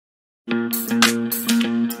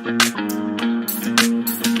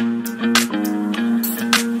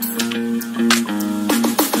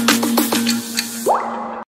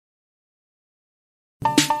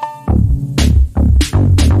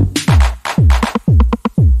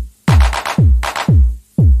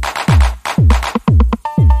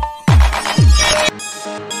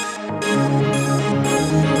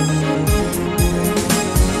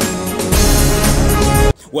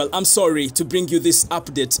Well, I'm sorry to bring you this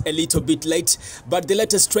update a little bit late, but the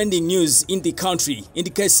latest trending news in the country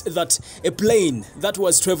indicates that a plane that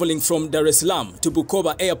was traveling from Dar es Salaam to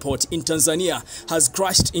Bukoba Airport in Tanzania has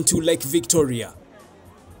crashed into Lake Victoria.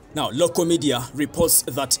 Now, local media reports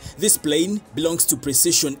that this plane belongs to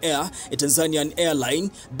Precision Air, a Tanzanian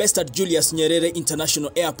airline based at Julius Nyerere International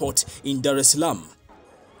Airport in Dar es Salaam.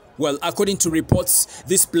 Well, according to reports,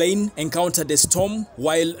 this plane encountered a storm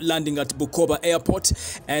while landing at Bukoba Airport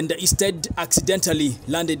and instead accidentally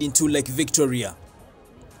landed into Lake Victoria.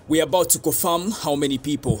 We are about to confirm how many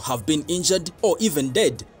people have been injured or even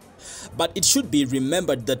dead. But it should be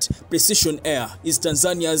remembered that Precision Air is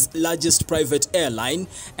Tanzania's largest private airline,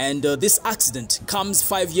 and this accident comes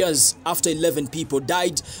 5 years after 11 people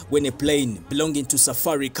died when a plane belonging to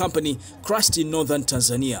Safari Company crashed in northern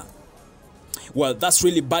Tanzania. Well, that's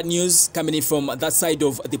really bad news coming in from that side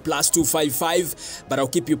of the +255, but I'll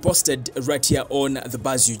keep you posted right here on the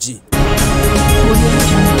Buzz UG.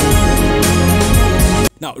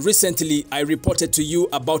 Now, recently, I reported to you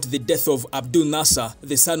about the death of Abdul Nasser,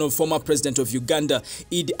 the son of former president of Uganda,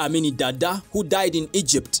 Idi Amin Dada, who died in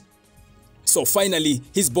Egypt. So finally,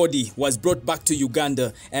 his body was brought back to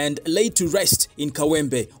Uganda and laid to rest in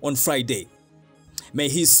Kawempe on Friday. May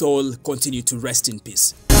his soul continue to rest in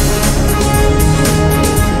peace.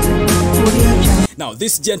 Now,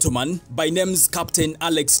 this gentleman, by names Captain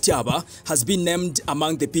Alex Tyaba, has been named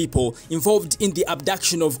among the people involved in the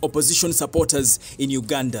abduction of opposition supporters in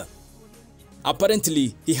Uganda.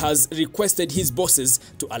 Apparently, he has requested his bosses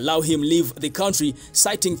to allow him leave the country,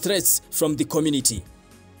 citing threats from the community.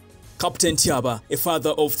 Captain Tyaba, a father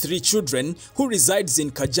of 3 children who resides in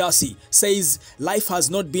Kajasi, says life has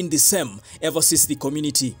not been the same ever since the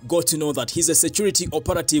community got to know that he's a security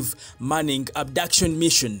operative manning abduction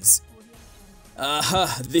missions.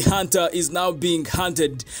 The hunter is now being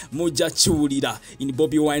hunted, Muja Chulida, in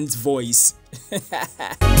Bobby Wine's voice.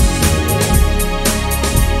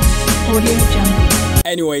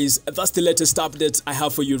 Anyways, that's the latest update I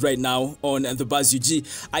have for you right now on the Buzz UG.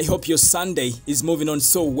 I hope your Sunday is moving on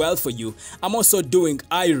so well for you. I'm also doing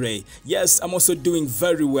IRA. Yes, I'm also doing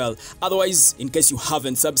very well. Otherwise, in case you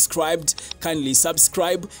haven't subscribed, kindly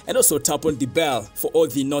subscribe and also tap on the bell for all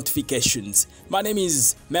the notifications. My name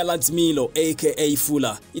is Melad Milo, aka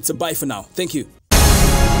Fula. It's a bye for now. Thank you.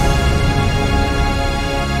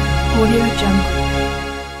 Audio Jungle.